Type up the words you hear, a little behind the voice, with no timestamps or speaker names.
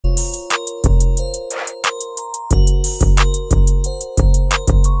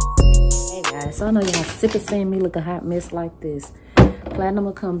So I know y'all sick of seeing me look a hot mess like this. Platinum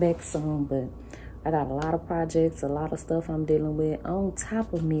will come back soon, but I got a lot of projects, a lot of stuff I'm dealing with on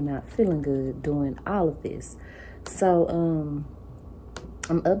top of me not feeling good doing all of this. So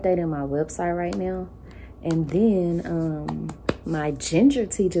I'm updating my website right now. And then my ginger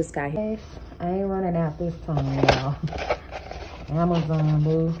tea just got here. I ain't running out this time, y'all. Amazon,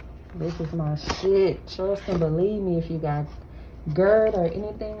 boo. This is my shit. Trust and believe me, if you got GERD or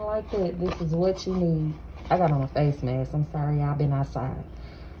anything like that, this is what you need. I got on a face mask. I'm sorry, y'all been outside.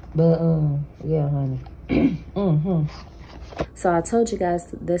 But, yeah, honey. So I told you guys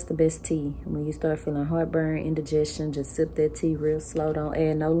that's the best tea. When you start feeling heartburn, indigestion, just sip that tea real slow. Don't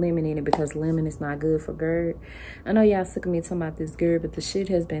add no lemon in it because lemon is not good for GERD. I know y'all sick of me talking about this GERD, but the shit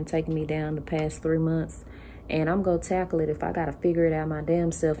has been taking me down the past 3 months. And I'm going to tackle it if I got to figure it out my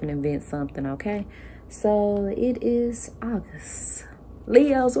damn self and invent something, okay? So it is August.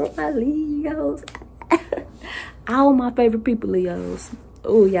 Leos, where my Leos? All my favorite people, Leos.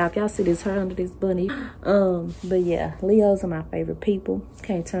 Oh, y'all, if y'all see this hair under this bunny. But yeah, Leos are my favorite people.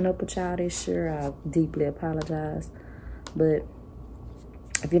 Can't turn up with y'all this year. I deeply apologize. But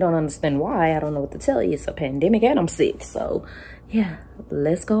if you don't understand why, I don't know what to tell you. It's a pandemic and I'm sick. So yeah,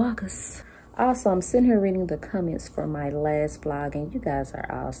 let's go August. Also, I'm sitting here reading the comments from my last vlog, and you guys are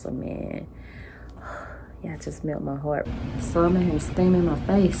awesome, man. Yeah, just melt my heart. So I'm in here steaming my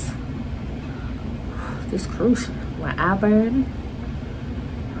face. This crucial. My eye burning.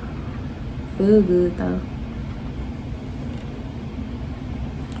 Feel good though.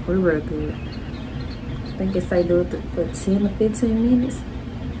 We're real good. I think it say do it for 10 or 15 minutes.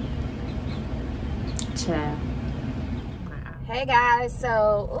 Ciao. Hey guys,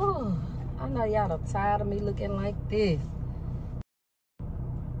 so I know y'all are tired of me looking like this.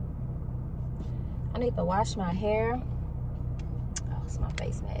 I need to wash my hair. Oh, it's my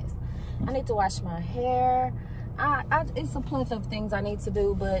face mask. I need to wash my hair. It's a plenty of things I need to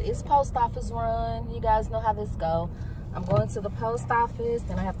do, but it's post office run. You guys know how this go. I'm going to the post office,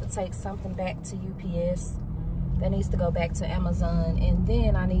 then I have to take something back to UPS. That needs to go back to Amazon, and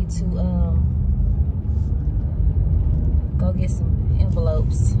then I need to go get some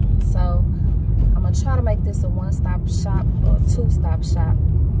envelopes. So I'm gonna try to make this a one-stop shop or a two-stop shop,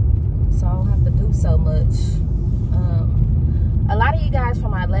 so I don't have to do so much. A lot of you guys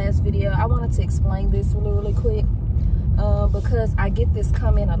from my last video, I wanted to explain this really quick because I get this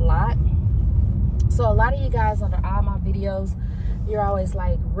comment a lot. So a lot of you guys under all my videos, you're always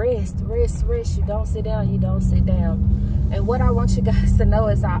like, rest, rest, rest. You don't sit down, you don't sit down. And what I want you guys to know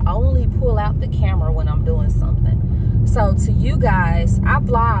is I only pull out the camera when I'm doing something. So to you guys, I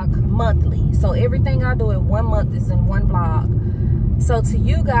vlog monthly. So everything I do in 1 month is in one vlog. So to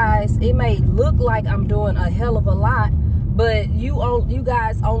you guys, it may look like I'm doing a hell of a lot, but you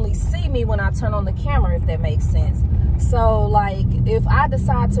guys only see me when I turn on the camera, if that makes sense. So like, if I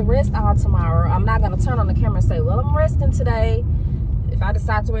decide to rest all tomorrow, I'm not gonna turn on the camera and say, well, I'm resting today. If I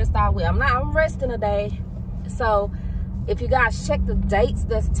decide to rest all week, I'm resting today. So if you guys check the dates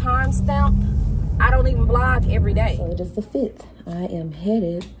that's time stamped, I don't even vlog every day. So it is the 5th. I am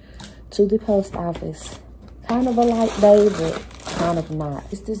headed to the post office. Kind of a light day, but kind of not.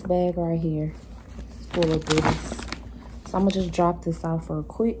 It's this bag right here. It's full of goodies. So I'm gonna just drop this off real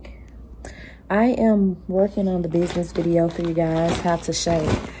quick. I am working on the business video for you guys, how to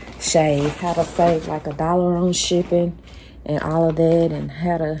shave, how to save like $1 on shipping and all of that, and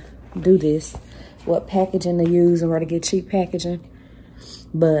how to do this, what packaging to use and where to get cheap packaging.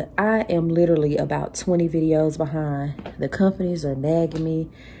 But I am literally about 20 videos behind. The companies are nagging me.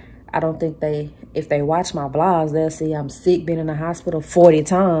 I don't think if they watch my vlogs, they'll see I'm sick, been in the hospital 40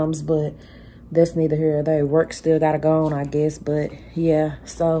 times, but that's neither here nor there. Work still gotta go on, I guess, but yeah.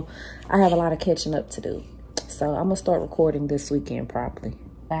 So I have a lot of catching up to do. So I'm gonna start recording this weekend properly.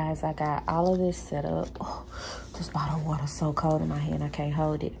 Guys, I got all of this set up. Oh, this bottle of water's so cold in my hand, I can't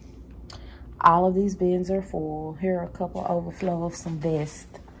hold it. All of these bins are full. Here are a couple overflow of some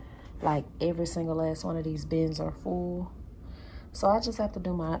vests. Like every single last one of these bins are full. So I just have to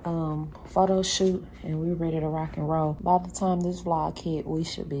do my photo shoot and we're ready to rock and roll. By the time this vlog hit, we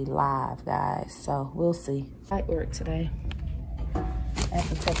should be live, guys. So we'll see. Light work today. I have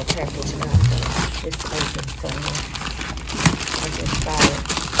to take a package out. It's open, so I just started.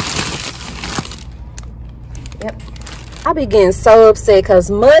 Yep. I be getting so upset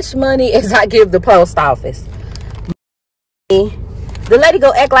because much money as I give the post office, the lady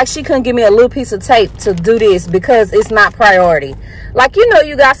go act like she couldn't give me a little piece of tape to do this because it's not priority. Like, you know,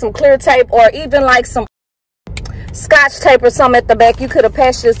 you got some clear tape or even like some scotch tape or something at the back. You could have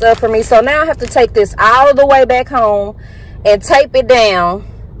patched this up for me. So now I have to take this all the way back home and tape it down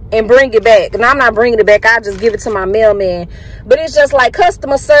and bring it back. And I'm not bringing it back. I just give it to my mailman. But it's just like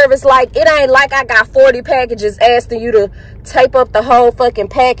customer service. Like, it ain't like I got 40 packages asking you to tape up the whole fucking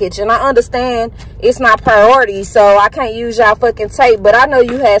package. And I understand it's not priority, so I can't use y'all fucking tape. But I know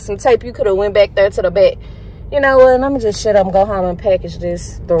you had some tape. You could have went back there to the back. You know what? Let me just shut up and go home and package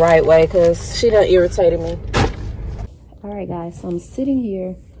this the right way, because she done irritated me. All right, guys. So I'm sitting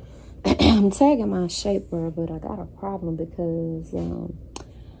here. I'm tagging my shapewear, but I got a problem because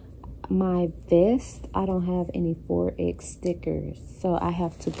my vest, I don't have any 4X stickers, so I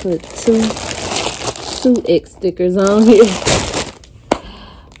have to put two 2X stickers on here.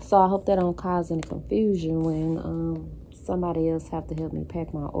 So I hope that don't cause any confusion when somebody else have to help me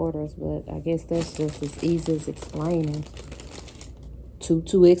pack my orders, but I guess that's just as easy as explaining. Two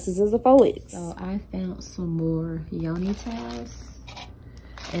 2X's is a 4X. So I found some more Yoni towels.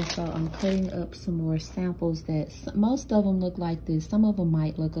 And so I'm cutting up some more samples that most of them look like this. Some of them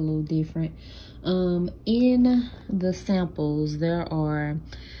might look a little different. In the samples, there are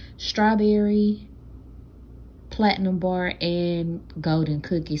strawberry, platinum bar, and golden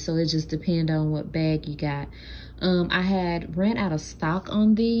cookie. So it just depends on what bag you got. I had ran out of stock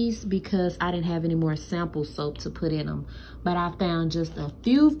on these because I didn't have any more sample soap to put in them. But I found just a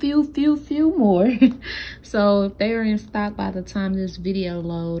few more. So if they're in stock by the time this video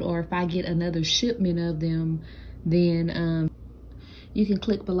load, or if I get another shipment of them, then you can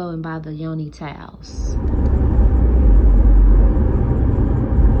click below and buy the Yoni towels.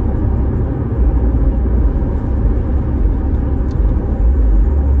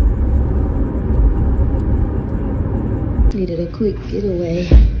 Needed a quick getaway.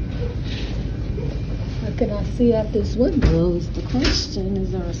 What can I see out this window is the question.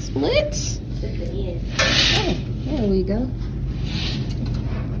 Is there a split? At the end. Oh, there we go.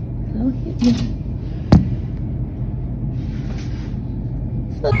 Don't hit me.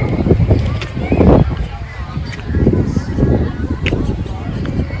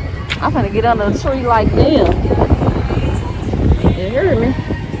 I'm gonna get under the tree like them. You heard me?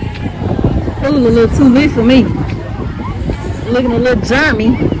 That was a little too lit for me. Looking a little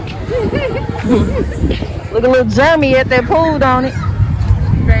germy. Look a little germy at that pool, don't it?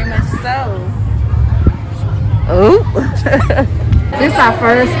 Very much so. Oh. This is our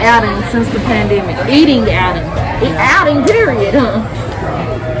first outing since the pandemic. Eating outing. Outing period, huh?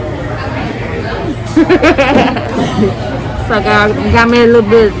 So we got me a little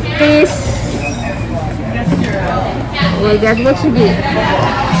bit of fish. Well, that's what you get.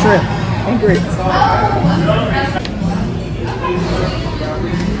 Shrimp and grits.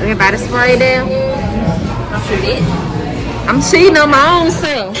 Everybody spray down. I'm cheating on my own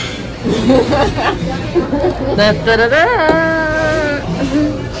self. Da, da, da, da.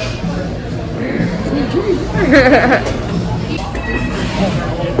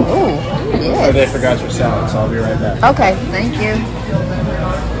 Oh, yes. Oh, they forgot your salad, so I'll be right back. Okay, thank you.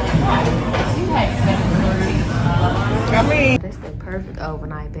 That's the perfect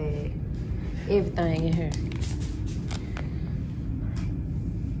overnight bag. Everything in here.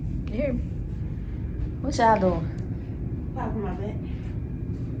 You hear me? What y'all doing? Popping my back.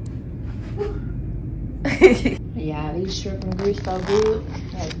 Yeah, these shrimp and grits so good.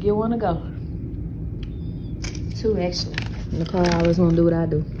 I had to get one to go. Two actually. Nicole always want to do what I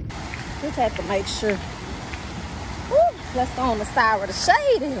do. Just have to make sure. Woo, let's go on the side where the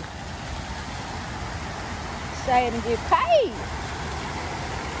shade is. Shade and get paid.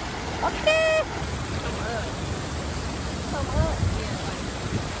 Okay. Come up.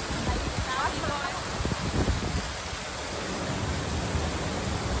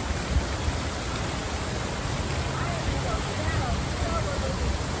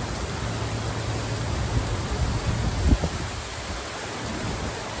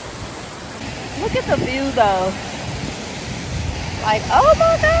 Look at the view though. Like, oh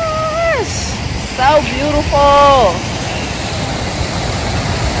my gosh. So beautiful.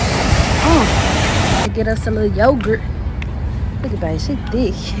 Oh. Get us a little yogurt. Look at baby, she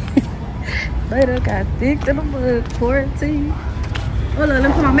thick. Later got thick to the mud. Quarantine. Hold on, let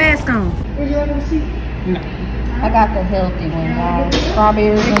me put my mask on. Would you like to see? No. I got the healthy one, guys.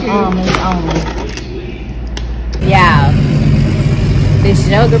 Strawberries and almonds only. Yeah. This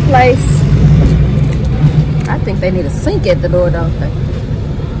yogurt place. I think they need a sink at the door, don't they?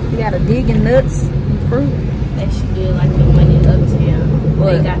 You gotta dig in nuts and fruit. They should do like the one in Uptown.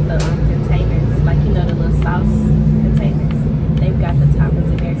 What? They got the containers, like, you know, the little sauce containers. They've got the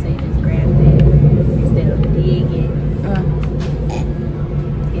toppings in there, so you just grab that instead of digging.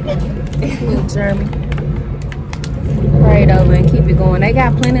 Little Jeremy. Pray it over and keep it going. They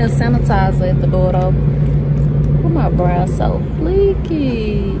got plenty of sanitizer at the door though. my brows so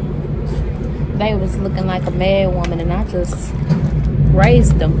fleeky. They was looking like a mad woman, and I just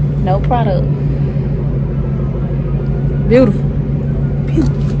raised them. No product. Beautiful.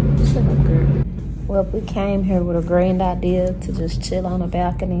 Beautiful. Shut up, girl. Well, we came here with a grand idea to just chill on a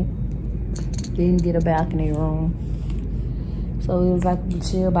balcony. Didn't get a balcony room. So it was like we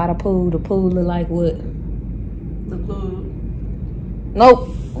chill by the pool. The pool look like what? The pool. Nope.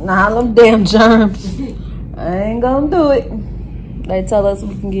 Nah, them damn germs. I ain't gonna do it. They tell us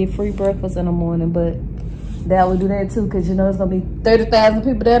we can get free breakfast in the morning, but that would do that too, because you know it's gonna be 30,000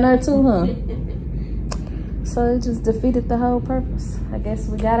 people down there too, huh? So it just defeated the whole purpose. I guess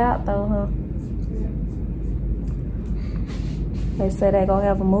we got out though, huh? They say they gonna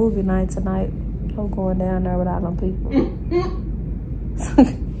have a movie night tonight. I'm going down there without them people.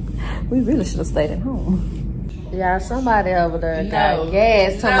 We really should have stayed at home. Yeah, somebody over there got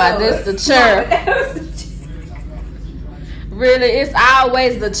gas talking about this the chair. Really, it's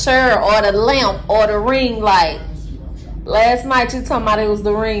always the chair or the lamp or the ring light. Last night you talking about it was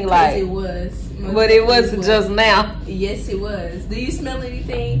the ring light. It was. But it wasn't just now. Yes, it was. Do you smell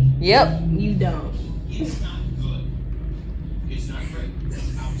anything? Yep. You don't.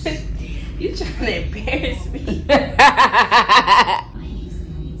 You trying to embarrass me.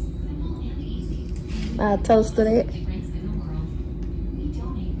 I'll toast to that.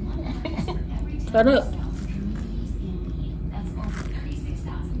 Shut up.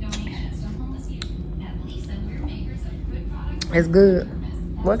 It's good.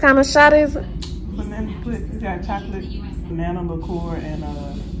 What kind of shot is it? We got chocolate, banana liqueur, and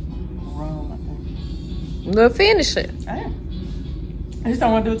rum, I think. We'll finish it. I am. I just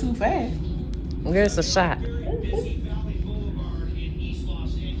don't want to do it too fast. There's a shot.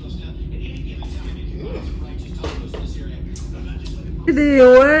 You did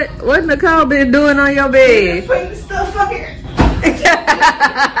what? What Nicole been doing on your bed? Putting the stuff up here.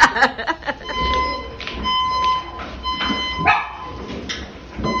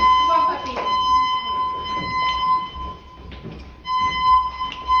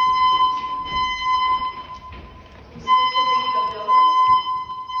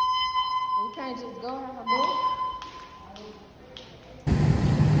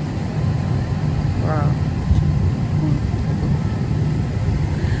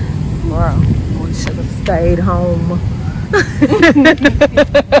 Stayed home.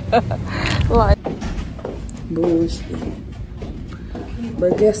 Like bullshit.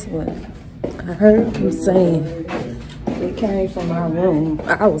 But guess what? I heard you saying it came from my room.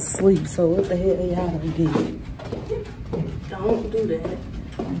 I was asleep, so what the hell y'all done did? Don't do that.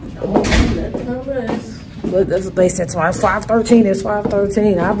 Don't do that to us. But that's what they said to us. 5:13 is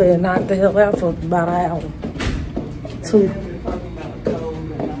 5:13. I been knocked the hell out for about an hour. 2.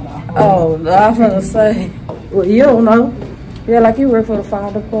 Oh, I was gonna say, well, you don't know. Yeah, like you work for the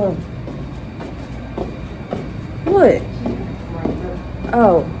fire department. What?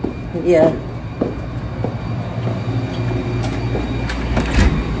 Oh, yeah.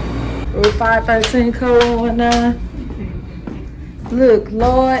 With 513 code 19. Look,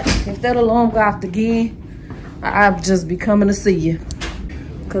 Lord, if that alarm go off again, I'll just be coming to see you.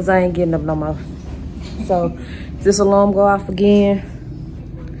 Cause I ain't getting up no more. So if this alarm go off again,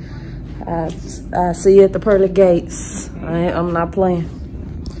 I see you at the pearly gates. I'm not playing.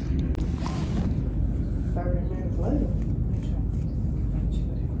 30 minutes later.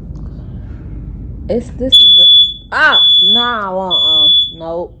 This is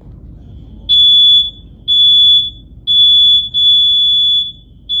nope.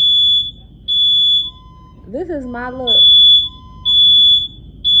 This is my look.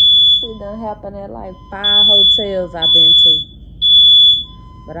 Shit done happen at like 5 hotels I've been to.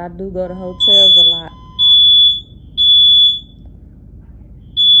 But I do go to hotels a lot.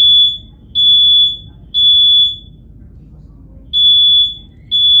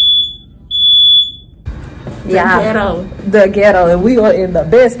 The ghetto, and we are in the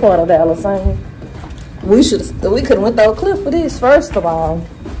best part of Dallas. We could have went to Oak Cliff for this. First of all,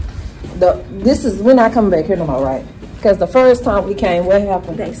 we're not coming back here no more, right? Because the first time we came, what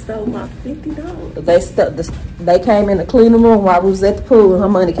happened? They stole my $50. They came in the cleaning room while we was at the pool, and her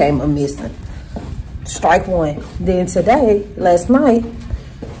money came up missing. Strike one. Then today, last night,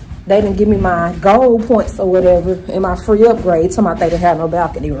 they didn't give me my gold points or whatever in my free upgrade. Talking about they didn't have no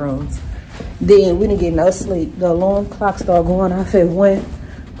balcony rooms. Then we didn't get no sleep. The alarm clock started going off at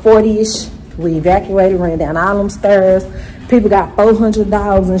 1:40ish. We evacuated, ran down all them stairs. People got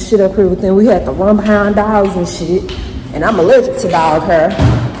 $400 and shit up here within. We had to run behind dogs and shit. And I'm allergic to dog hair.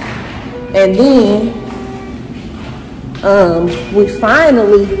 And then we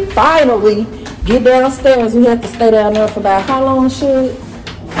finally get downstairs. We have to stay down there for about how long, shit?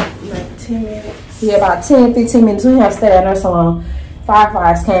 Like 10 minutes. Yeah, about 10, 15 minutes. We have to stay down there so long.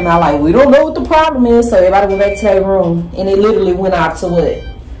 Firefighters came out like, we don't know what the problem is. So everybody went back to their room. And it literally went out to what?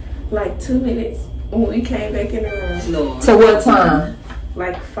 Like 2 minutes when we came back in the room. To what time?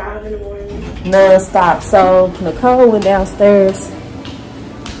 Like 5 in the morning. Non-stop. So Nicole went downstairs.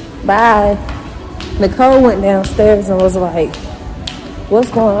 Bye. Nicole went downstairs and was like, what's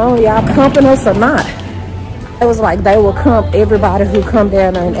going on? Y'all comping us or not? It was like they will comp everybody who come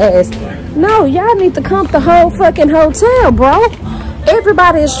down there and ask. No, y'all need to comp the whole fucking hotel, bro.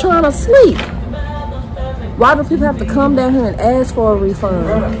 Everybody is trying to sleep. Why do people have to come down here and ask for a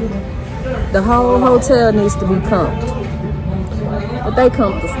refund? The whole hotel needs to be comped. But they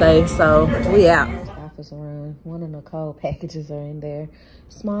come to stay, so we out. Office run. One of Nicole packages are in there.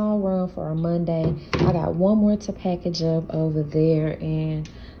 Small run for a Monday. I got one more to package up over there and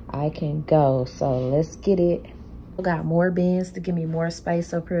I can go. So let's get it. I got more bins to give me more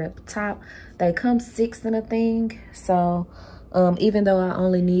space up here at the top. They come 6 in a thing. So even though I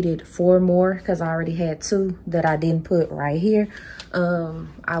only needed 4 more because I already had 2 that I didn't put right here,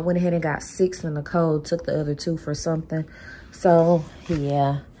 I went ahead and got 6 in the code, took the other 2 for something. So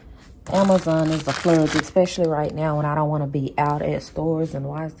yeah, Amazon is a plug, especially right now when I don't want to be out at stores. And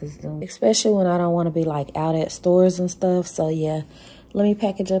why is this doing? Especially when I don't want to be like out at stores and stuff. So yeah, let me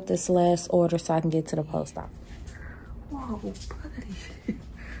package up this last order so I can get to the post office. Whoa, buddy.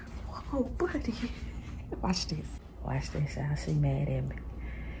 Whoa, buddy. Watch this. Watch this. Y'all, she mad at me.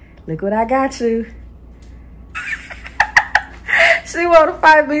 Look what I got you. She want to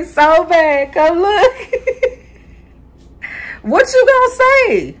fight me so bad. Come look. What you gonna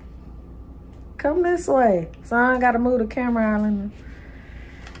say? Come this way. So I ain't gotta move the camera island.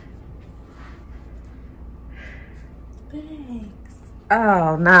 Thanks.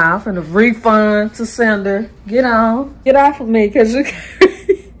 Oh, nah, I'm finna refund to sender. Get on. Get off of me, cause you can't.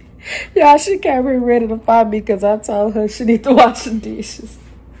 Y'all, she can't be ready to fight me because I told her she need to wash the dishes.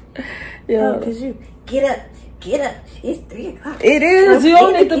 Yeah. Oh, cause you get up. It's 3 o'clock. It is. You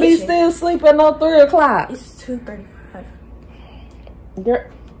don't need to be still sleeping on 3 o'clock. It's 2:35. Girl.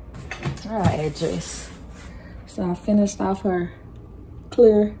 Our address. So I finished off her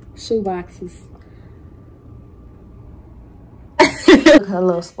clear shoe boxes. Her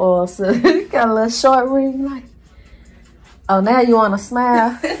little spoil, so got a little short ring like. Oh, now you want to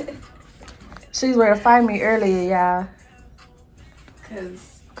smile? She's ready to fight me earlier, y'all.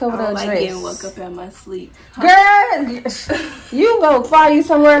 Cause Cover I don't that like dress. getting woke up in my sleep. Girl, you go find you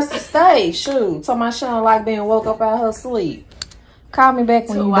somewhere else to stay. Shoot, so my she don't like being woke up out her sleep. Call me back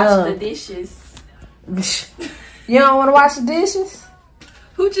when To you wash done. the dishes. You don't want to wash the dishes?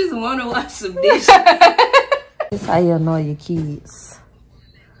 Who just want to wash some dishes? That's how you annoy your kids.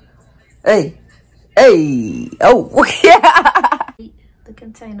 Hey, oh, yeah. The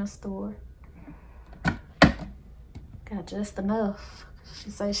container store. Got just enough. She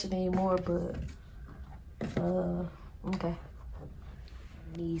say she need more, but okay.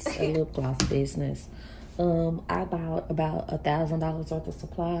 Needs a lip gloss business. I bought about $1,000 worth of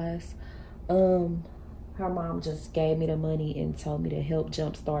supplies. Her mom just gave me the money and told me to help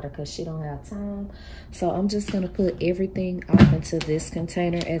jumpstart her because she don't have time. So I'm just gonna put everything off into this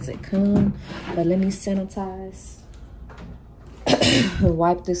container as it comes. But let me sanitize.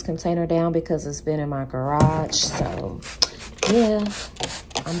 Wipe this container down because it's been in my garage. So yeah,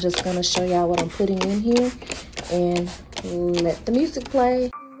 I'm just gonna show y'all what I'm putting in here and let the music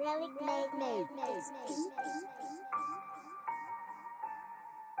play.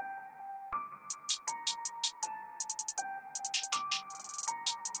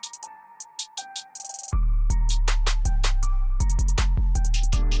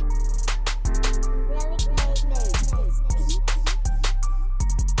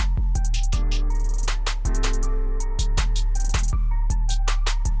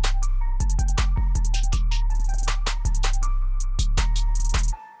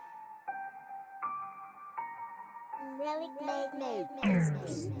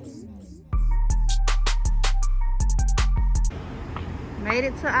 Made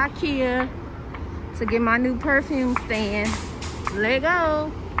it to IKEA to get my new perfume stand. Let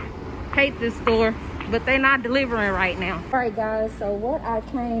go. Hate this store, but they're not delivering right now. All right, guys, so what I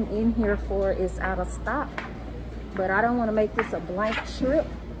came in here for is out of stock, but I don't want to make this a blank trip.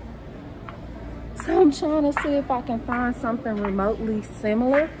 So I'm trying to see if I can find something remotely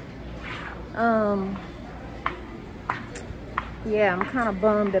similar. Yeah, I'm kind of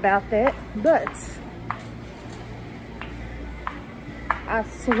bummed about that, but I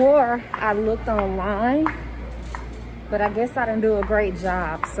swore I looked online, but I guess I didn't do a great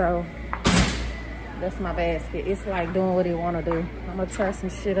job. So That's my basket. It's like doing what it want to do. I'm gonna tear some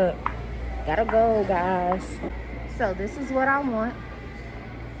shit up. Gotta go, guys. So this is what I want.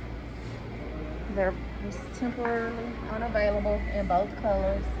 They're just temporarily unavailable in both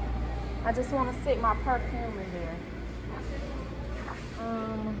colors. I just want to stick my perfume in there.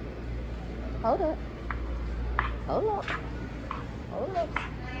 Hold up. Hold up. Hold up.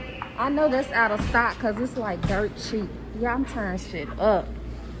 I know that's out of stock because it's like dirt cheap. Yeah, I'm tearing shit up.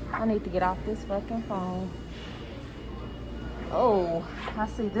 I need to get off this fucking phone. Oh, I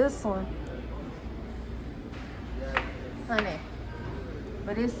see this one. Honey.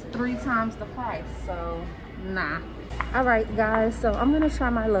 But it's 3 times the price, so nah. All right, guys, so I'm gonna try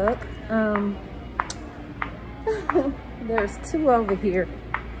my luck. There's 2 over here.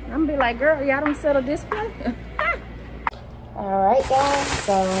 I'm gonna be like, girl, y'all don't sell a display? All right, guys,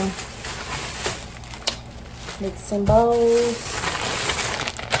 so mixing bowls,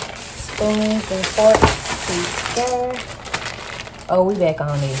 spoons and forks to stir. Oh, we back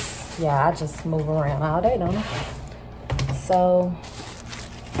on this. Yeah, I just move around all day, don't I? So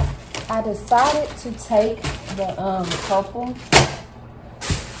I decided to take the purple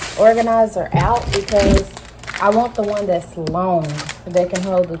organizer out because I want the one that's long that can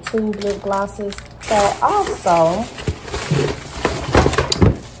hold the 2 lip glosses. So also,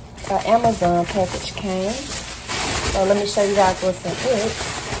 the Amazon package came. So let me show you guys what's in it.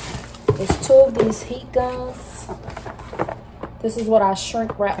 It's 2 of these heat guns. This is what I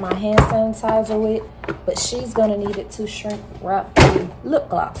shrink wrap my hand sanitizer with, but she's gonna need it to shrink wrap the lip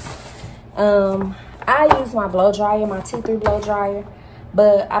gloss. I use my blow dryer, my T3 blow dryer,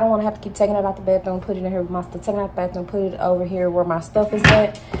 but I don't want to have to keep taking it out the bathroom, put it in here with my stuff, taking it out the bathroom, put it over here where my stuff is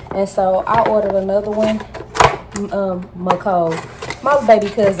at. And so I ordered another one, McCole. My baby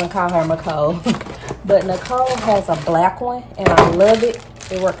cousin called her McCole, but Nicole has a black one, and I love it.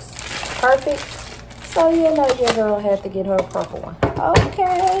 It works perfect. So you know your girl had to get her a purple one.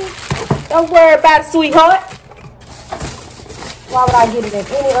 Okay, don't worry about it, sweetheart. Why would I get it in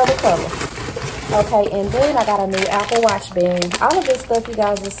any other color? Okay, and then I got a new Apple Watch band. All of this stuff you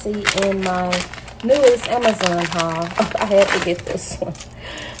guys will see in my newest Amazon haul. I had to get this one.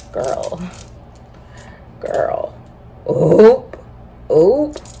 Girl.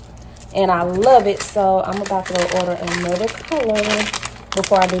 Oop. And I love it, so I'm about to go order another color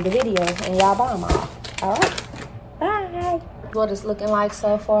before I do the video, and y'all buy them all. All right, bye. What it's looking like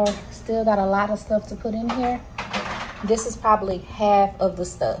so far. Still got a lot of stuff to put in here. This is probably half of the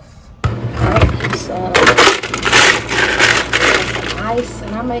stuff. Alright, so ice,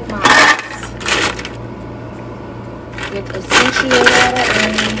 and I make my ice with essential water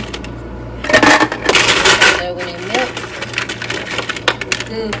and so when it melts, it's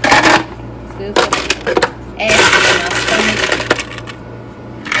good. It's good for acid in my stomach.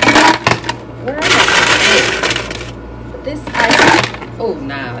 Where am I? But this ice, oh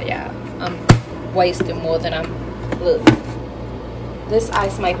nah, y'all, I'm wasting more than I'm. Look. This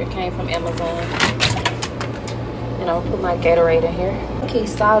ice maker came from Amazon. And I'll put my Gatorade in here. Okay,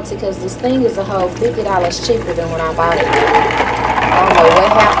 salty because this thing is a whole $50 cheaper than when I bought it. I don't know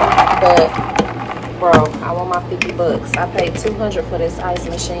what happened, but bro, I want my 50 bucks. I paid $200 for this ice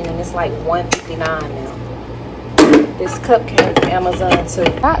machine and it's like $159 now. This cup came from Amazon too.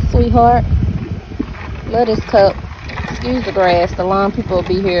 Hi, sweetheart. Love this cup. Excuse the grass. The lawn people will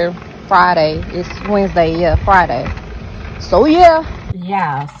be here Friday. It's Wednesday, yeah, Friday. So yeah,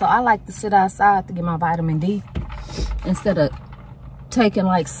 so I like to sit outside to get my vitamin D instead of taking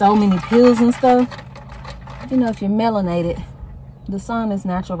like so many pills and stuff. You know, if you're melanated, the sun is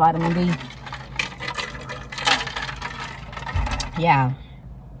natural vitamin D. Yeah,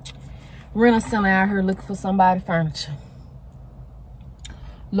 Renaissance out here looking for somebody furniture.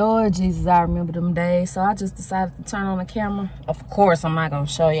 Lord Jesus, I remember them days. So I just decided to turn on the camera. Of course, I'm not gonna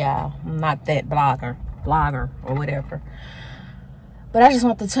show y'all. I'm not that blogger or whatever. But I just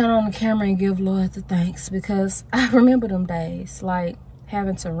want to turn on the camera and give Lord the thanks because I remember them days, like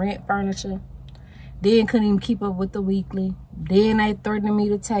having to rent furniture. Then couldn't even keep up with the weekly. Then they threatened me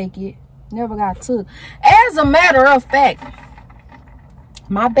to take it. Never got to. As a matter of fact,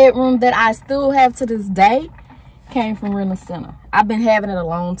 my bedroom that I still have to this day came from Renaissance. I've been having it a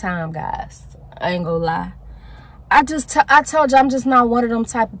long time, guys. I ain't gonna lie. I told you I'm just not one of them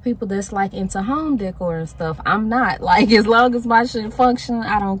type of people that's like into home decor and stuff. I'm not. Like, as long as my shit function,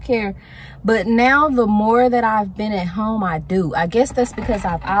 I don't care. But now the more that I've been at home, I do. I guess that's because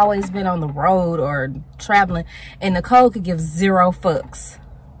I've always been on the road or traveling, and Nicole could give 0 fucks.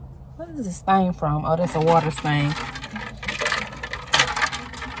 What is this stain from? Oh, that's a water stain.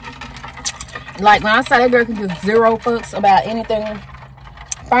 Like, when I say that girl can give 0 fucks about anything,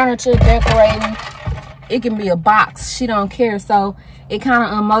 furniture, decorating, it can be a box. She don't care. So it kind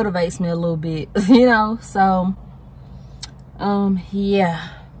of unmotivates me a little bit, you know. So yeah,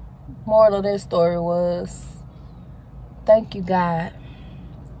 moral of that story was, thank you, God.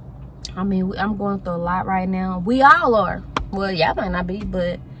 I mean, I'm going through a lot right now. We all are. Well, y'all might not be,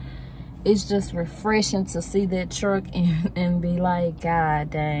 but it's just refreshing to see that truck and be like, God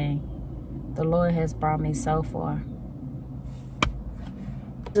dang, the Lord has brought me so far.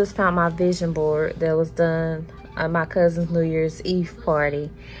 Just found my vision board that was done at my cousin's New Year's Eve party.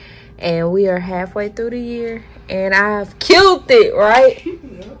 And we are halfway through the year, and I've killed it, right?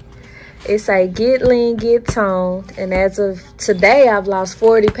 It's like, get lean, get toned. And as of today, I've lost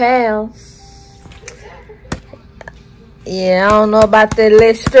 40 pounds. Yeah, I don't know about that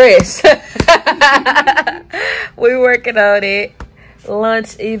less stress. We working on it.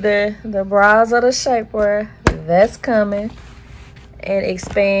 Lunch, either the bras or the shapewear. That's coming. And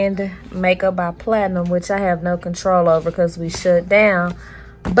expand Makeup by Platinum, which I have no control over because we shut down.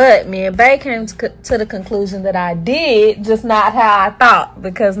 But me and Bae came to the conclusion that I did, just not how I thought,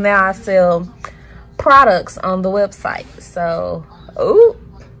 because now I sell products on the website. So, ooh,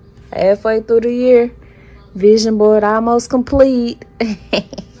 halfway through the year, vision board almost complete. Guys,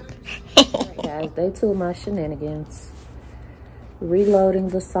 day 2 of my shenanigans. Reloading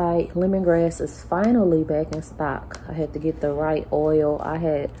the site. Lemongrass is finally back in stock. I had to get the right oil. I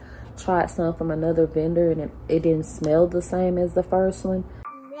had tried some from another vendor and it didn't smell the same as the first one.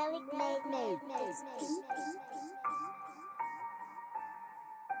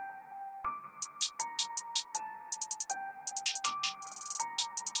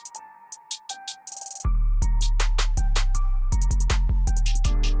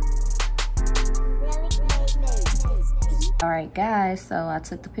 Alright guys, so I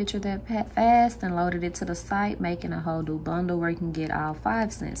took the picture that fast and loaded it to the site, making a whole new bundle where you can get all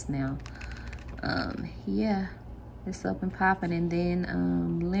 5 cents now. Yeah, it's up and popping. And then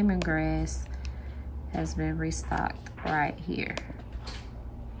lemongrass has been restocked right here.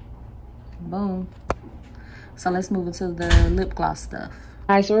 Boom. So let's move into the lip gloss stuff.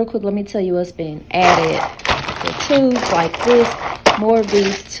 Alright, so real quick, let me tell you what's been added. The tubes like this, more of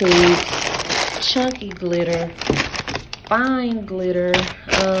these tubes, chunky glitter, fine glitter,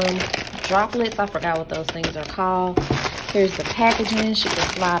 droplets, I forgot what those things are called. Here's the packaging. She can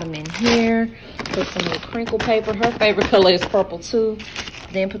slide them in here, put some little crinkle paper. Her favorite color is purple too.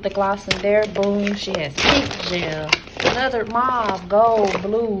 Then put the gloss in there. Boom. She has pink gel, another mauve, gold,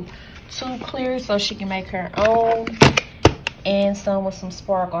 blue, 2 clear so she can make her own, and some with some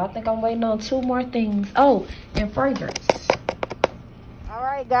sparkle. I think I'm waiting on 2 more things. Oh, and fragrance. All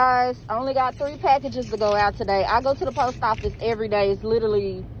right, guys, I only got 3 packages to go out today. I go to the post office every day. It's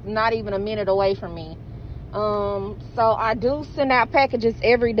literally not even a minute away from me. So I do send out packages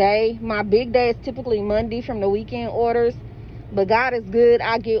every day. My big day is typically Monday from the weekend orders, but God is good.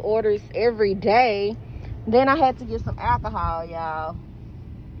 I get orders every day. Then I had to get some alcohol, y'all.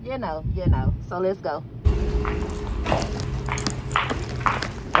 You know. So let's go.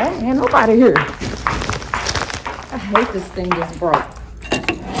 Ain't nobody here. I hate this thing that's broke.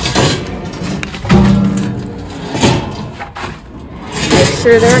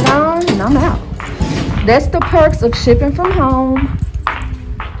 Sure they're gone and I'm out. That's the perks of shipping from home.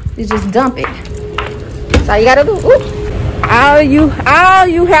 You just dump it. That's all you gotta do. Ooh. All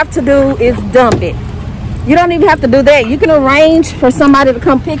you have to do is dump it. You don't even have to do that. You can arrange for somebody to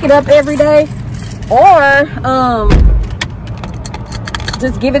come pick it up every day, or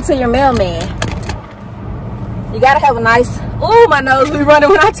just give it to your mailman. You gotta have a nice, ooh, my nose be running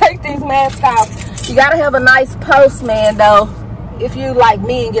when I take these masks off. You gotta have a nice postman though. If you like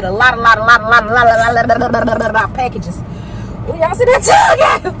me and get a lot of packages. Oh, y'all see that tug?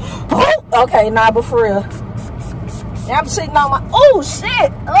 Oh, okay, nah, but for real. I'm cheating on my, oh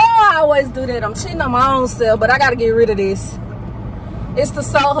shit. Oh, I always do that. I'm cheating on my own self, but I gotta get rid of this. It's the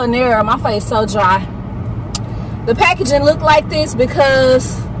Sol Hanera. My face so dry. The packaging looked like this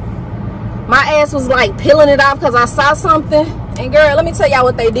because my ass was like peeling it off because I saw something. And girl, let me tell y'all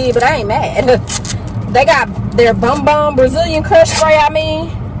what they did, but I ain't mad. They got their Bum Brazilian crush spray,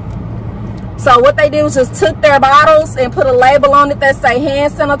 So what they did was just took their bottles and put a label on it that say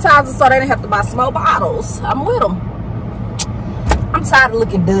hand sanitizer so they didn't have to buy small bottles. I'm with them. I'm tired of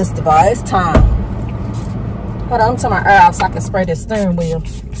looking dusty, boy. It's time. Hold on, I'm turning my air off so I can spray this steering wheel.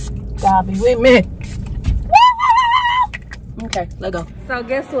 Y'all be with me. Okay, let's go. So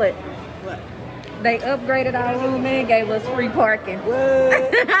guess what? What? They upgraded our room and gave us free parking.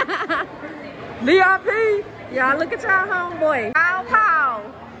 What? VIP. Y'all look at y'all homeboy. Pow.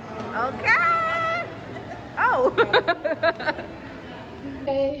 Okay. Oh.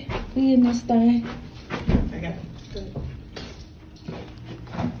 Okay, we in this thing.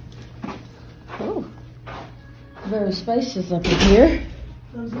 Ooh, very spacious up in here.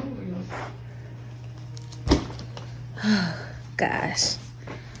 Oh, gosh.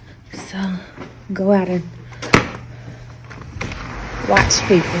 So, go out and watch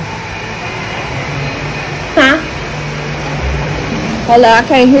people. Huh? Hello, I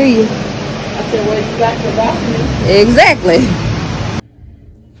can't hear you. I said, well, you got the balcony. Exactly.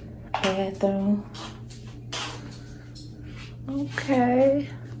 Bathroom. Okay.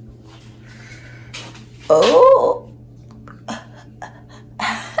 Oh.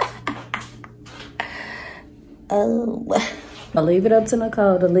 Oh. I'll leave it up to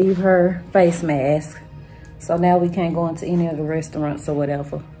Nicole to leave her face mask. So now we can't go into any of the restaurants or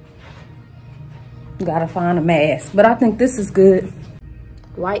whatever. Gotta find a mask. But I think this is good.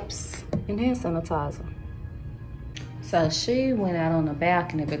 Wipes and hand sanitizer. So she went out on the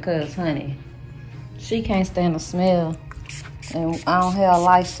balcony because, honey, she can't stand the smell. And I don't have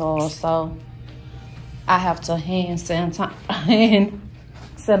Lysol, so I have to hand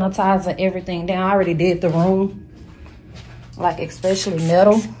sanitizer everything down. I already did the room, like especially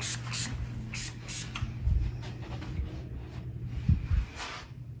metal.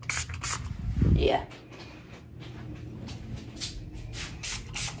 Yeah.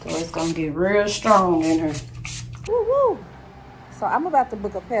 So it's gonna get real strong in her. Woo woo. So I'm about to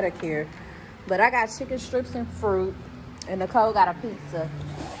book a pedicure, but I got chicken strips and fruit, and Nicole got a pizza.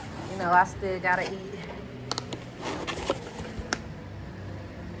 You know, I still gotta eat.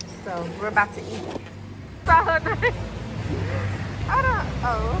 So we're about to eat. I don't.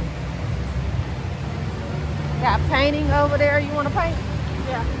 Oh. Got painting over there. You want to paint?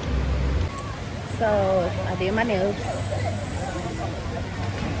 Yeah. So I did my nails.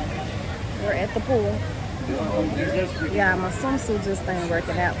 We're at the pool. Yeah, my swimsuit just ain't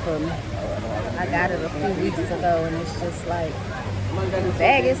working out for me. I got it a few weeks ago and it's just like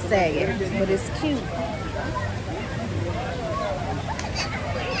bag is sagging, but it's cute.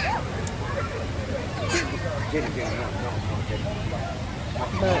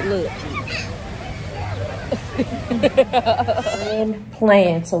 But look.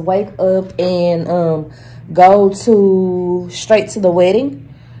 Plan to wake up and go straight to the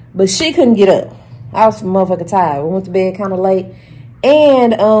wedding, but she couldn't get up. I was motherfucking tired. We went to bed kind of late,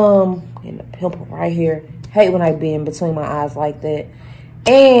 and the pimple right here. Hate when I be in between my eyes like that.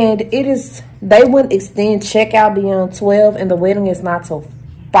 And they wouldn't extend checkout beyond 12, and the wedding is not till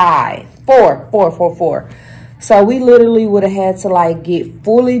 4. So we literally would have had to like get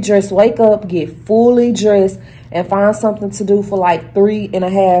fully dressed, wake up, get fully dressed, and find something to do for like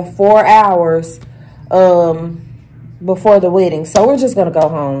 3.5, 4 hours before the wedding. So we're just gonna go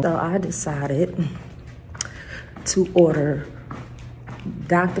home. So I decided to order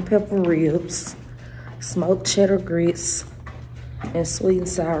Dr. Pepper ribs, smoked cheddar grits, and sweet and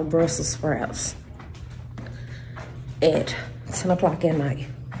sour Brussels sprouts at 10 o'clock at night.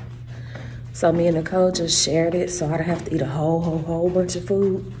 So me and Nicole just shared it, so I don't have to eat a whole bunch of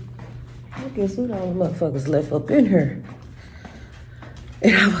food. I guess we the only motherfuckers left up in here.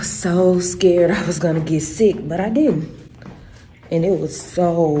 And I was so scared I was gonna get sick, but I didn't. And it was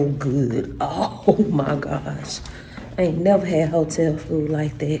so good. Oh my gosh. I ain't never had hotel food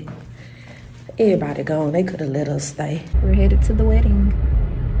like that. Everybody gone, they could have let us stay. We're headed to the wedding.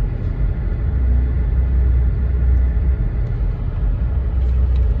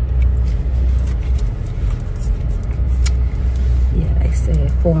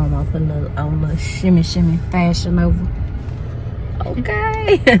 Form up on the shimmy fashion over.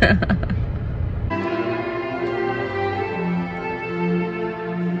 Okay.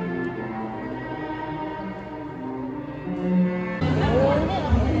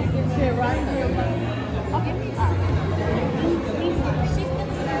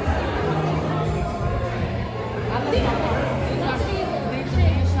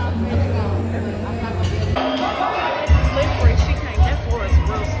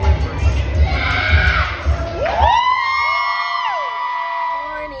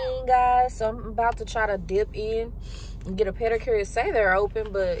 So I'm about to try to dip in and get a pedicure. It say they're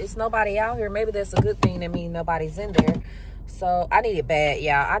open, but it's nobody out here. Maybe that's a good thing. That means nobody's in there. So I need it bad,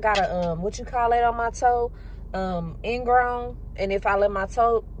 y'all. I got a what you call it on my toe, ingrown. And if I let my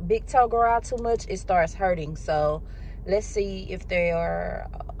big toe grow out too much, it starts hurting. So let's see if they are.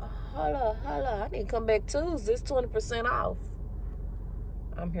 Hold up. I need to come back Tuesday. It's 20% off.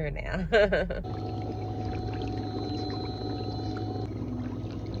 I'm here now.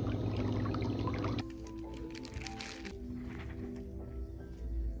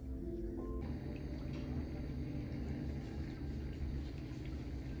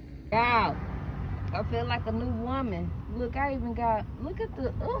 Wow. I feel like a new woman. Look, I even got, look at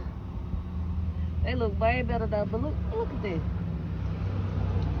the, they look way better though, but look at this.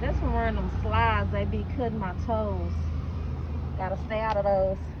 That's from wearing them slides. They be cutting my toes. Gotta stay out of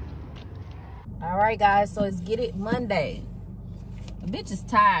those. All right, guys, so it's Get It Monday. The bitch is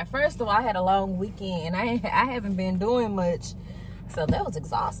tired. First of all, I had a long weekend. I haven't been doing much. So that was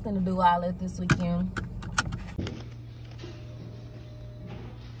exhausting to do all that this weekend.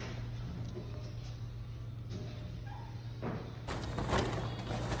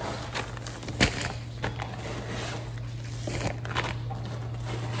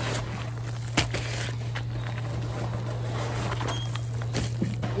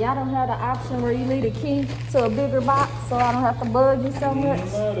 Y'all don't have the option where you leave the key to a bigger box so I don't have to bug you so much?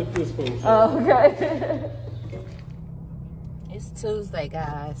 Oh, okay. It's Tuesday,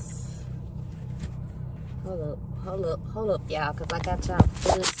 guys. Hold up, y'all, because I got y'all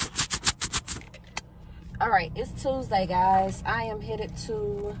this. All right, it's Tuesday, guys. I am headed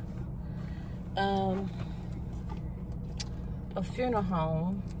to a funeral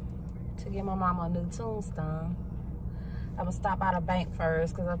home to get my mama a new tombstone. I'm gonna stop by the bank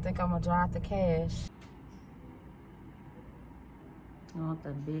first because I think I'm gonna draw out the cash. I want the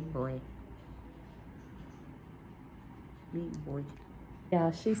big boy. Big boy.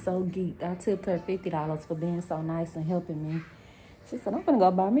 Yeah, she's so geeked. I tipped her $50 for being so nice and helping me. She said, I'm gonna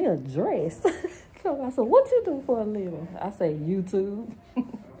go buy me a dress. I said, what you do for a living? I say, YouTube.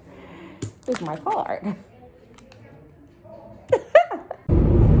 It's my card.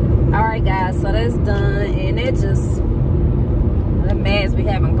 All right, guys, so that's done. And it just, the mask be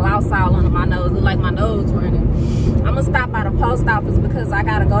having gloss all under my nose. Look like my nose running. I'm gonna stop by the post office because I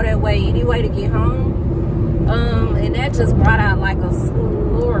gotta go that way anyway to get home. And that just brought out like a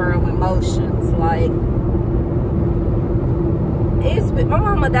slew of emotions. Like, my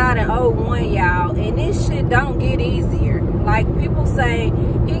mama died in 01, y'all, and this shit don't get easier. Like, people say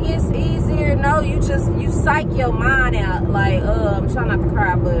it gets easier. No, you psych your mind out. Like, I'm trying not to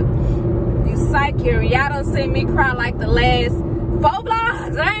cry, but you psych y'all done seen me cry like the last 4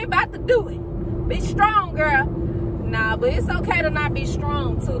 vlogs. I ain't about to do it. Be strong, girl. Nah, but it's okay to not be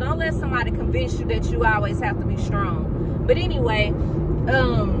strong too. Don't let somebody convince you that you always have to be strong. But anyway,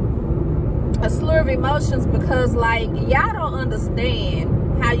 a slur of emotions because, like, y'all don't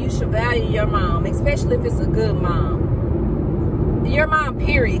understand how you should value your mom, especially if it's a good mom. Your mom,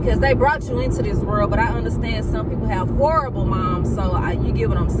 period, because they brought you into this world. But I understand some people have horrible moms, so you get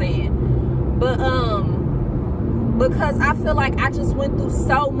what I'm saying. But because I feel like I just went through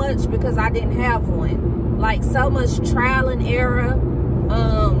so much because I didn't have one. Like, so much trial and error,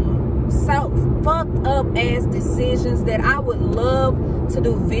 so fucked up ass decisions that I would love to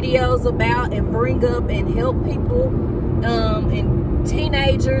do videos about and bring up and help people, and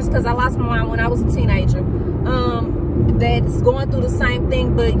teenagers, because I lost my mom when I was a teenager, that's going through the same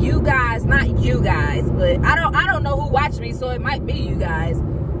thing. But you guys, not you guys, but I don't know who watch me, so it might be you guys,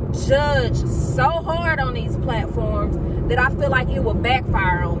 judge so hard on these platforms that I feel like it will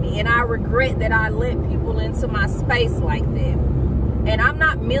backfire on me, and I regret that I let people into my space like that. And I'm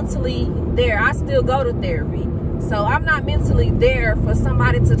not mentally there. I still go to therapy, so I'm not mentally there for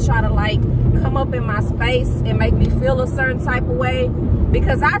somebody to try to, like, come up in my space and make me feel a certain type of way,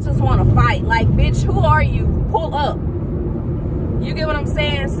 because I just want to fight. Like, bitch, who are you? Pull up. You get what I'm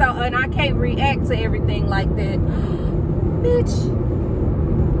saying? So, and I can't react to everything like that. Bitch,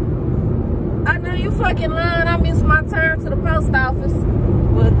 I know you fucking lying. I missed my turn to the post office.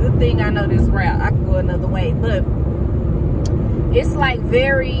 Well, good thing I know this route. I can go another way. But it's like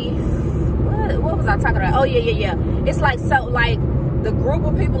very, what was I talking about? Oh, yeah. It's like, so, like, the group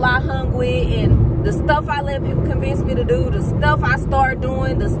of people I hung with and the stuff I let people convince me to do, the stuff I started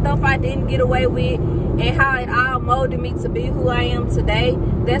doing, the stuff I didn't get away with, and how it all molded me to be who I am today.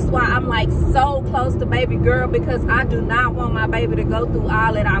 That's why I'm, like, so close to baby girl, because I do not want my baby to go through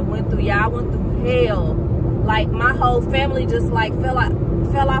all that I went through. Yeah, I went through hell. Like, my whole family just, like, fell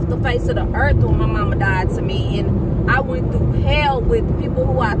off the face of the earth when my mama died to me. And I went through hell with people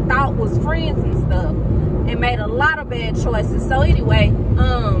who I thought was friends and stuff, and made a lot of bad choices. So anyway,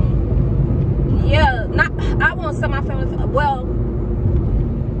 yeah, I won't say my family, well,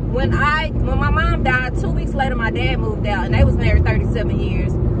 when my mom died, 2 weeks later my dad moved out, and they was married 37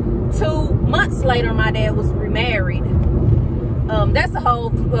 years. 2 months later my dad was remarried. That's a whole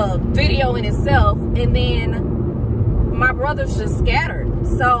video in itself. And then my brothers just scattered.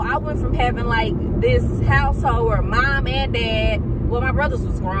 So I went from having, like, this household where mom and dad, well, my brothers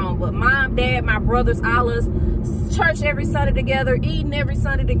was grown, but mom, dad, my brothers, all us, church every Sunday together, eating every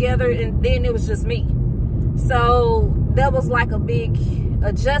Sunday together, and then it was just me. So that was like a big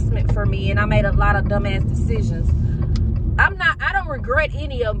adjustment for me, and I made a lot of dumbass decisions. I don't regret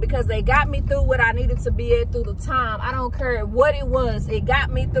any of them because they got me through what I needed to be at through the time. I don't care what it was. It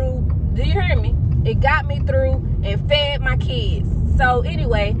got me through. Do you hear me? It got me through and fed my kids. So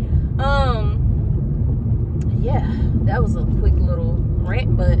anyway, yeah, that was a quick little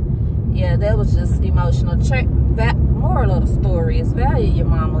rant, but yeah, that was just emotional. Moral of the story is value your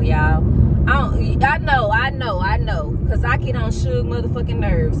mama, y'all. I know, because I get on Suge motherfucking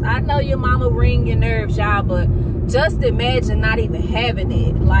nerves. I know your mama ring your nerves, y'all, but just imagine not even having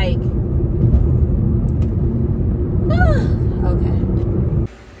it. Like, okay.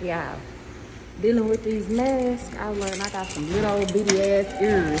 Yeah. Dealing with these masks, I learned I got some little old bitty ass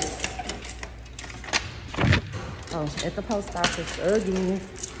ears. Oh, at the post office again.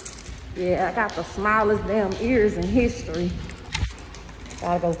 Yeah, I got the smallest damn ears in history.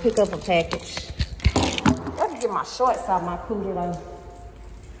 Gotta go pick up a package. Let me get my shorts out my cooler though.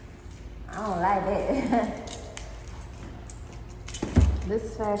 I don't like that. This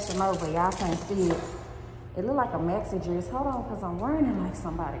is Fashion Over, y'all can't see it. It look like a maxi dress. Hold on, cause I'm wearing it like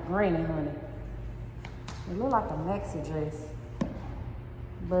somebody grinning, honey. It look like a maxi dress,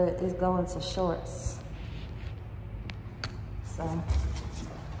 but it's going to shorts. So,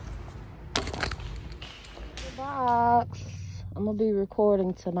 box. I'm gonna be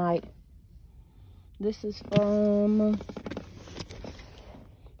recording tonight. This is from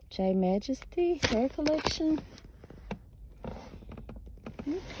J Majesty Hair Collection.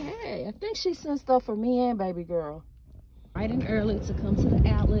 Okay, I think she sent stuff for me and baby girl. Bright and early to come to the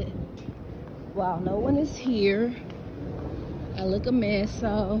outlet while no one is here. I look a mess,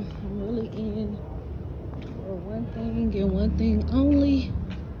 so I'm really in for one thing and one thing only.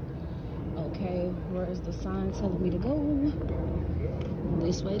 Okay, where's the sign telling me to go?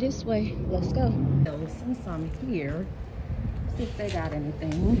 This way. Let's go. Since I'm here, see if they got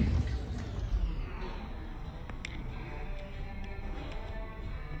anything.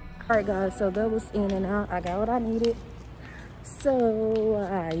 Alright guys, so that was in and out. I got what I needed. So,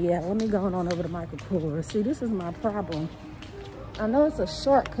 yeah, let me go on over to Michael Kors. See, this is my problem. I know it's a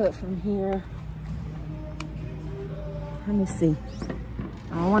shortcut from here. Let me see.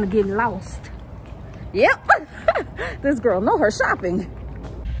 I don't want to get lost. Yep. This girl know her shopping.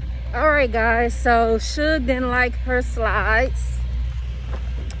 All right, guys. So Suge didn't like her slides.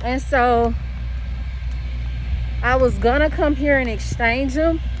 And so I was going to come here and exchange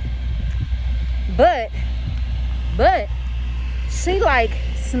them. But she like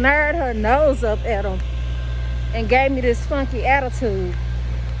snared her nose up at them and gave me this funky attitude.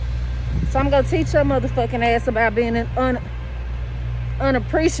 So I'm going to teach her motherfucking ass about being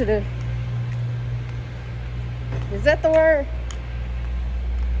unappreciative. Is that the word?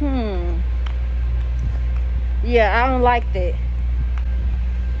 Yeah, I don't like that.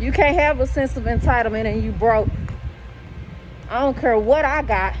 You can't have a sense of entitlement and you broke. I don't care what I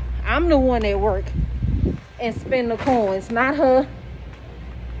got. I'm the one that work and spend the coins, not her.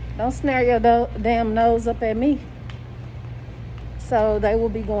 Don't snare your damn nose up at me. So they will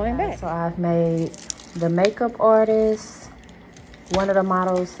be going back. So I've made the makeup artist, one of the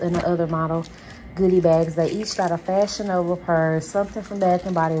models, and the other model goodie bags. They each got a Fashion Nova purse, something from Bath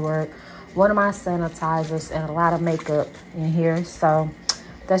and Body Works, one of my sanitizers, and a lot of makeup in here. So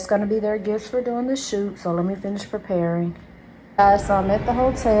that's gonna be their gifts for doing the shoot. So let me finish preparing. Guys, so I'm at the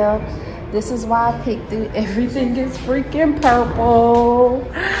hotel. This is why I picked it. Everything is freaking purple.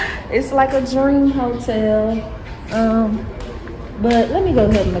 It's like a dream hotel. But let me go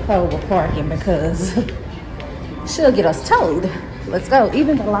ahead and Nicole with parking because she'll get us towed. Let's go.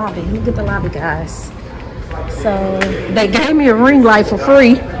 Even the lobby. Look at the lobby, guys. So they gave me a ring light for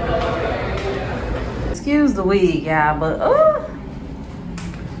free. Excuse the wig, y'all, but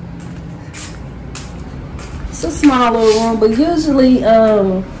it's a small little room. But usually,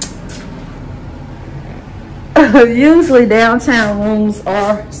 usually downtown rooms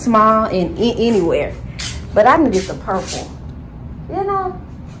are small and anywhere. But I can get the purple. You know,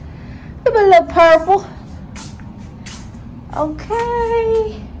 give me a little purple.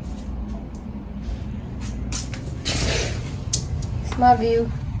 Okay. It's my view.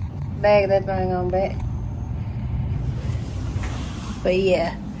 Bag that thing on back. But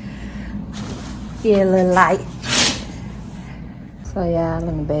yeah. Yeah, a little light. So yeah,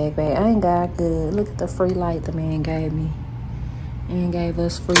 let me bag. I ain't got good. Look at the free light the man gave me. And gave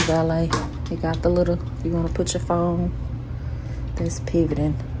us free valet. He got the little, you want to put your phone. That's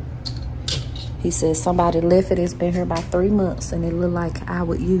pivoting. He says somebody left it. It's been here about 3 months and it looked like I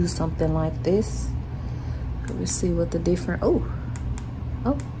would use something like this. Let's see what the different, oh.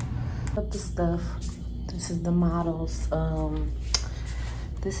 Up the stuff. This is the models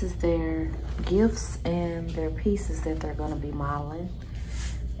This is their gifts and their pieces that they're gonna be modeling.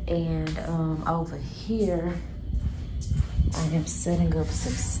 And over here, I am setting up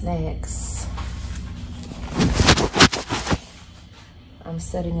some snacks. I'm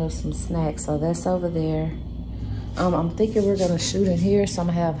setting up some snacks, so that's over there. I'm thinking we're gonna shoot in here, so I'm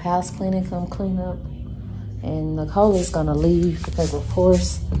gonna have house cleaning come clean up. And Nicole is gonna leave because of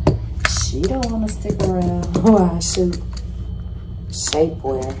course, she don't wanna stick around while I shoot.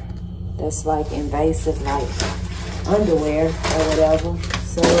 Shapewear. That's like invasive, like underwear or whatever.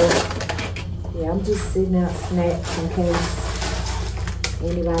 So yeah, I'm just sitting out snacks in case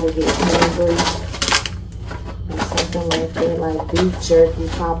anybody gets hungry or something like that, like beef jerky,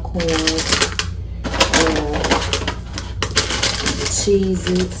 popcorn,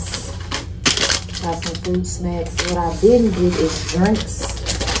 Cheez-Its, got some fruit snacks. What I didn't get is drinks,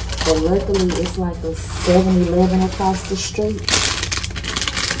 but luckily it's like a 7-Eleven across the street.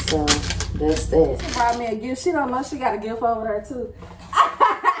 So that's that. She brought me a gift. She don't know she got a gift over there too.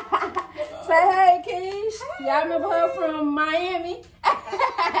 Say hey, Keish. Y'all remember her from Miami?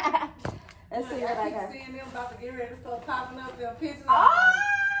 Let's see what I got. Seeing them about to get ready to start popping up their pictures.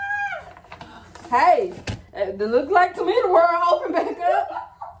 Hey, it look like to me the world open back up.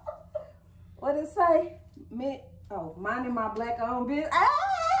 What it say? Minding my black owned business. I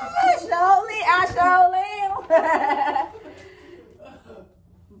surely am.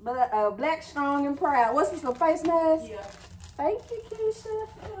 But black, strong, and proud. What's this, a face mask? Yeah. Thank you, Keisha.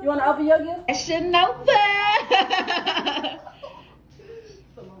 You want to open your gift? I shouldn't open.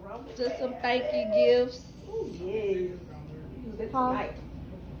 Just some thank you gifts. Oh, yes. Huh?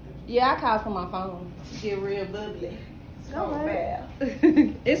 Yeah, I called from my phone. Get real bubbly. Oh, bad.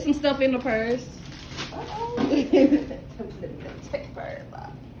 It's some stuff in the purse. Take the purse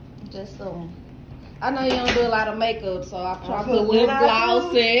out. Just some. I know you don't do a lot of makeup, so I try to put lip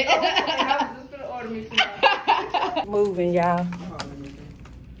gloss in. I was just gonna order me some. Moving, y'all.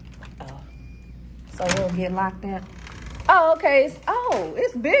 So we'll get locked in. Oh, okay.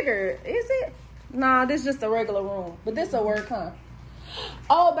 It's bigger. Is it? Nah, this is just a regular room. But this will work, huh?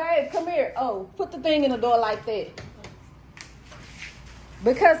 Oh, babe, come here. Oh, put the thing in the door like that.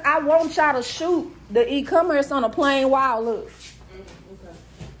 Because I want y'all to shoot the e-commerce on a plain wall. Look.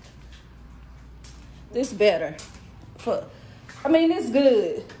 This better. It's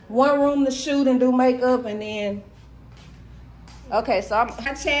good. One room to shoot and do makeup, and then. Okay, so I'm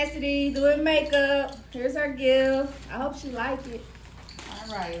Chastity doing makeup. Here's her gift. I hope she like it.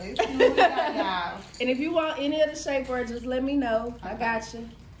 All right, let's see what we got, y'all. And if you want any of the shapewear, just let me know. I got you.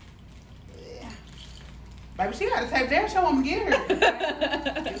 Yeah. Baby, she got to tape down. She don't want me to get her.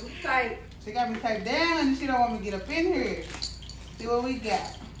 It was tight. She got me taped down, and she don't want me to get up in here. See what we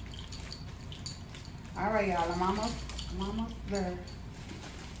got. All right, y'all. I'm almost there.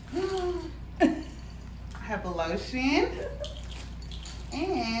 I have a lotion.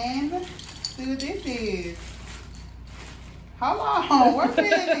 And see what this is. Hold on, where's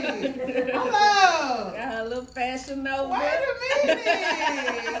it? Hello. Got her little fashion over. Wait a minute.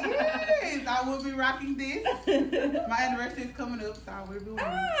 Yes, I will be rocking this. My anniversary is coming up, so I will be wearing it.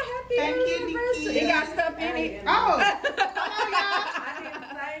 Happy Thank anniversary. you, Nikki. It got stuff in it. Oh, hold on, y'all. I did the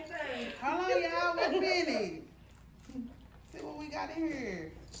same thing. Hold on, y'all. Wait a minute. See what we got in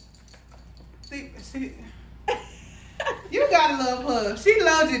here. See. You gotta love her. She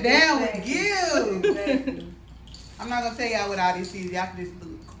loves you down with gifts. I'm not gonna tell y'all what all this is. Y'all can just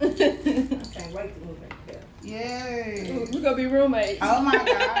look. I can't wait to move back there. Yay. We're gonna be roommates. Oh my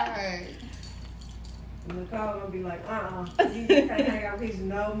God. Nicole gonna be like, you can't hang out with you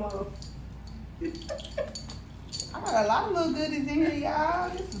no more. I got a lot of little goodies in here, y'all.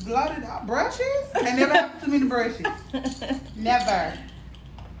 This is bloated out. Brushes? They never happened to me, the brushes. Never.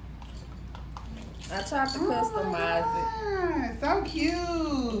 I tried to customize it. So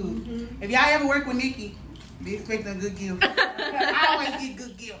cute. If y'all ever work with Nikki, be expecting a good gift. I always get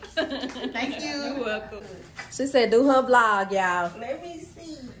good gifts. Thank you. You're welcome. She said do her vlog, y'all. Let me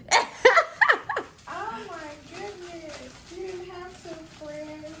see. Oh my goodness. You didn't have to,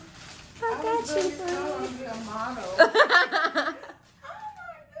 friend. I got you, I want to be a model. Oh my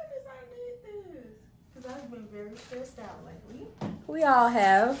goodness, I need this. Because I've been very stressed out lately. We all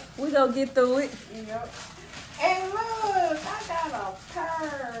have. We gonna get through it. Yep. And look, I got a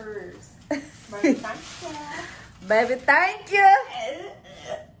purse. Baby, thank you. Baby, thank you.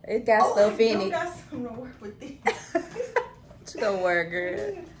 It got stuff in You it. got something to work with this. She gonna wear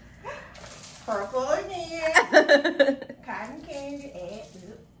good. Purple again. Cotton candy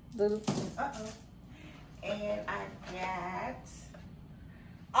and and I got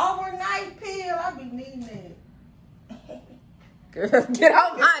overnight pill. I be needing it. Girl, get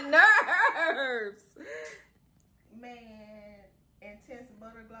on my nerves. Man, intense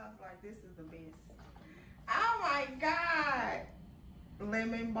butter gloss, like this is the best. Oh my God.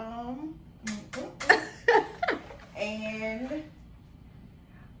 Lemon balm. And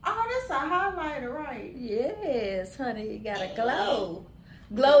oh, that's a highlighter, right? Yes, honey, you got a glow.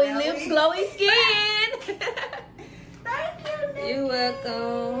 Glowy lips, glowy skin. Thank you, Nikki. You're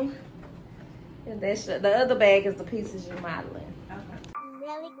welcome. And that's the other bag is the pieces you're modeling.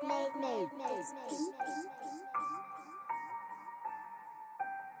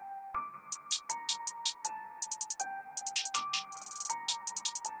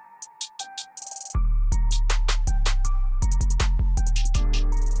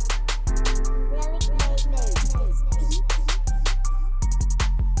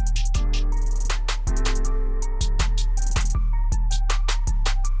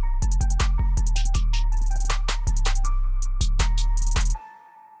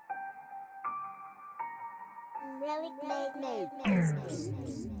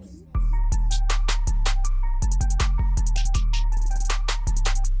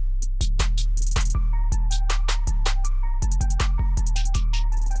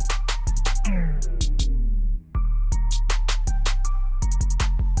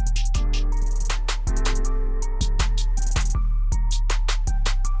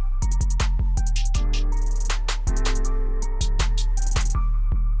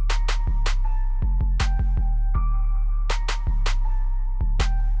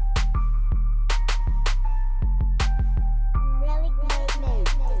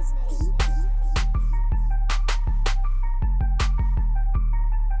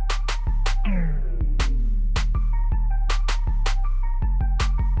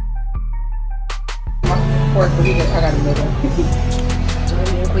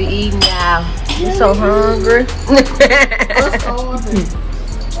 We eating, y'all. You so hungry.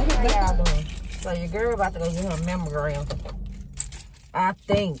 So your girl about to go get her mammogram, I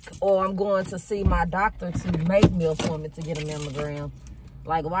think, or I'm going to see my doctor to make me an appointment to get a mammogram.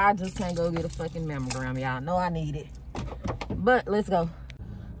 Like, why I just can't go get a fucking mammogram? Y'all know I need it. But let's go.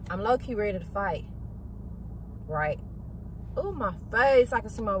 I'm low-key ready to fight. Right. Oh, my face. I can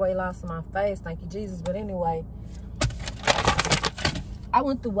see my weight loss in my face. Thank you, Jesus. But anyway, I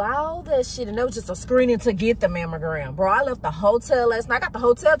went through all that shit, and it was just a screening to get the mammogram. Bro, I left the hotel last night. I got the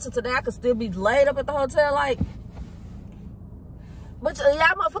hotel till today. I could still be laid up at the hotel, like. But y'all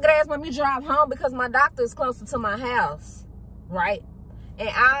motherfucking ass made me drive home because my doctor is closer to my house, right? And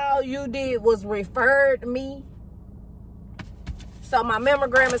all you did was referred me. So my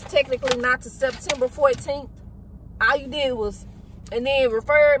mammogram is technically not to September 14th. All you did was, and then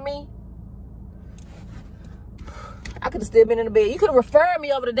referred me. I could have still been in the bed. You could have referred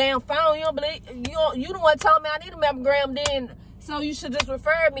me over the damn phone. You don't believe, you the one telling me I need a mammogram then, so you should just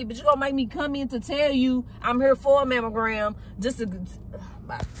refer me. But you're gonna make me come in to tell you I'm here for a mammogram just to,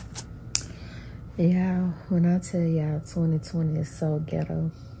 bye. Yeah, when I tell y'all 2020 is so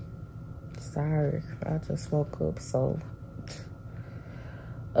ghetto, sorry, I just woke up so,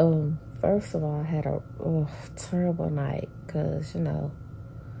 first of all, I had a terrible night because, you know,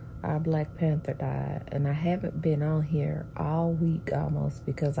 our Black Panther died, and I haven't been on here all week almost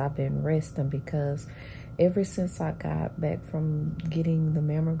because I've been resting, because ever since I got back from getting the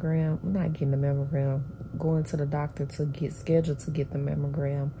mammogram, not getting the mammogram, going to the doctor to get scheduled to get the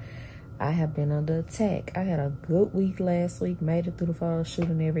mammogram, I have been under attack. I had a good week last week, made it through the photo shoot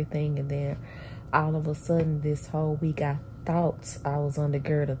and everything, and then all of a sudden this whole week I thought I was under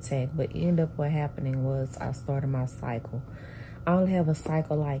GERD attack, but ended up what happening was I started my cycle. I only have a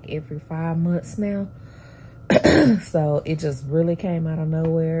cycle like every 5 months now. So it just really came out of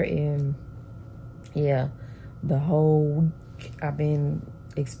nowhere, and yeah, the whole week I've been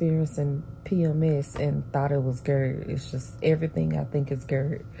experiencing PMS and thought it was GERD. It's just everything I think is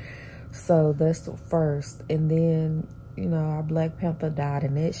GERD. So that's the first. And then, you know, our Black Panther died,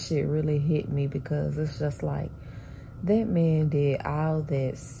 and that shit really hit me because it's just like, that man did all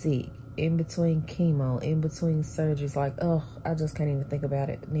that sick, in between chemo, in between surgeries, like, oh, I just can't even think about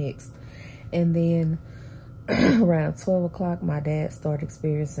it next. And then around 12 o'clock, my dad started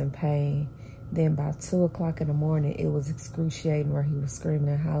experiencing pain. Then by 2 o'clock in the morning, it was excruciating where he was screaming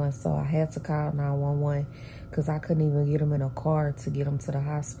and hollering. So I had to call 911 because I couldn't even get him in a car to get him to the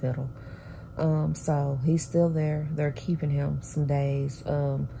hospital. So he's still there. They're keeping him some days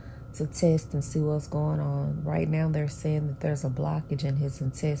to test and see what's going on. Right now, they're saying that there's a blockage in his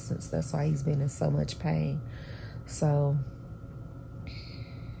intestines. That's why he's been in so much pain. So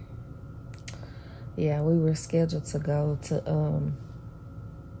yeah, we were scheduled to go to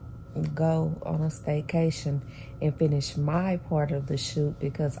go on a staycation and finish my part of the shoot,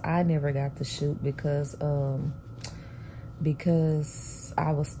 because I never got to shoot because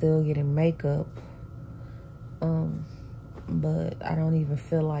I was still getting makeup. But I don't even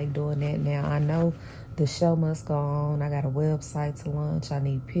feel like doing that now. I know the show must go on. I got a website to launch. I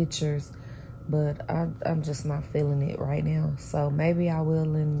need pictures, but I'm just not feeling it right now. So maybe I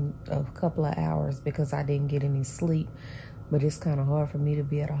will in a couple of hours, because I didn't get any sleep. But it's kind of hard for me to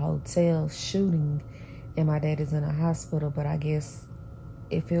be at a hotel shooting and my daddy's in a hospital. But I guess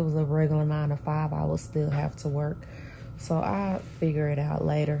if it was a regular 9 to 5, I would still have to work. So I'll figure it out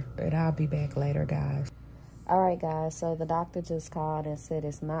later, and I'll be back later, guys. All right, guys, so the doctor just called and said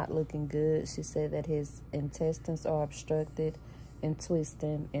it's not looking good. She said that his intestines are obstructed and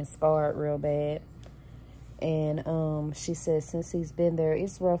twisting and scarred real bad. And she said since he's been there,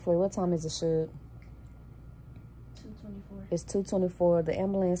 it's roughly, what time is the shoot? 2:24. It's 2:24. The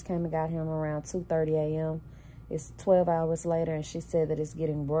ambulance came and got him around 2:30 a.m. It's 12 hours later, and she said that it's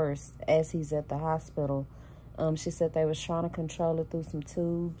getting worse as he's at the hospital. She said they was trying to control it through some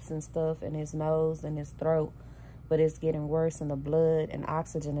tubes and stuff in his nose and his throat, but it's getting worse, and the blood and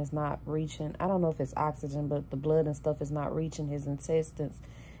oxygen is not reaching. I don't know if it's oxygen, but the blood and stuff is not reaching his intestines,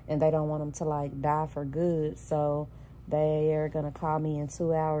 and they don't want him to like die for good. So they are going to call me in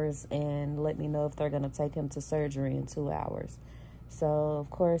 2 hours and let me know if they're going to take him to surgery in 2 hours. So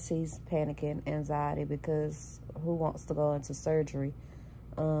of course he's panicking, anxiety, because who wants to go into surgery?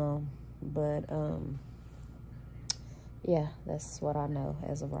 Yeah, that's what I know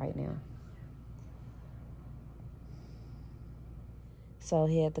as of right now. So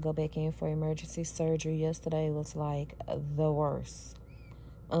he had to go back in for emergency surgery. Yesterday was like the worst.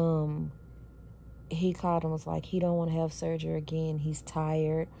 He called and was like, he don't want to have surgery again. He's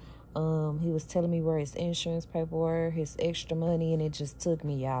tired. He was telling me where his insurance paperwork, his extra money, and it just took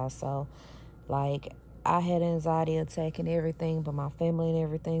me, y'all. So like, I had anxiety attack and everything, but my family and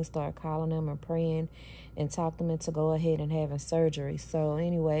everything started calling him and praying and talked them into go ahead and having surgery. So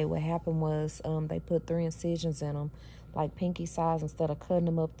anyway, what happened was they put 3 incisions in him, like pinky size, instead of cutting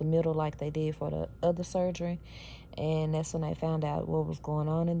them up the middle like they did for the other surgery. And that's when they found out what was going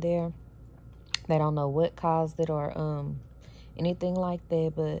on in there. They don't know what caused it or anything like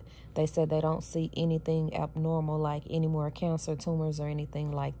that, but they said they don't see anything abnormal, like any more cancer tumors or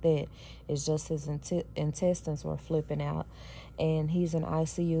anything like that. It's just his intestines were flipping out, and he's in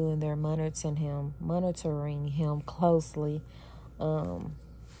ICU, and they're monitoring him closely for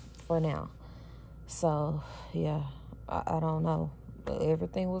now. So yeah, I don't know.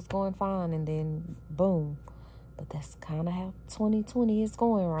 Everything was going fine, and then boom. But that's kind of how 2020 is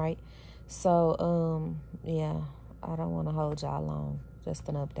going, right? So yeah, I don't want to hold y'all long. Just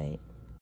an update.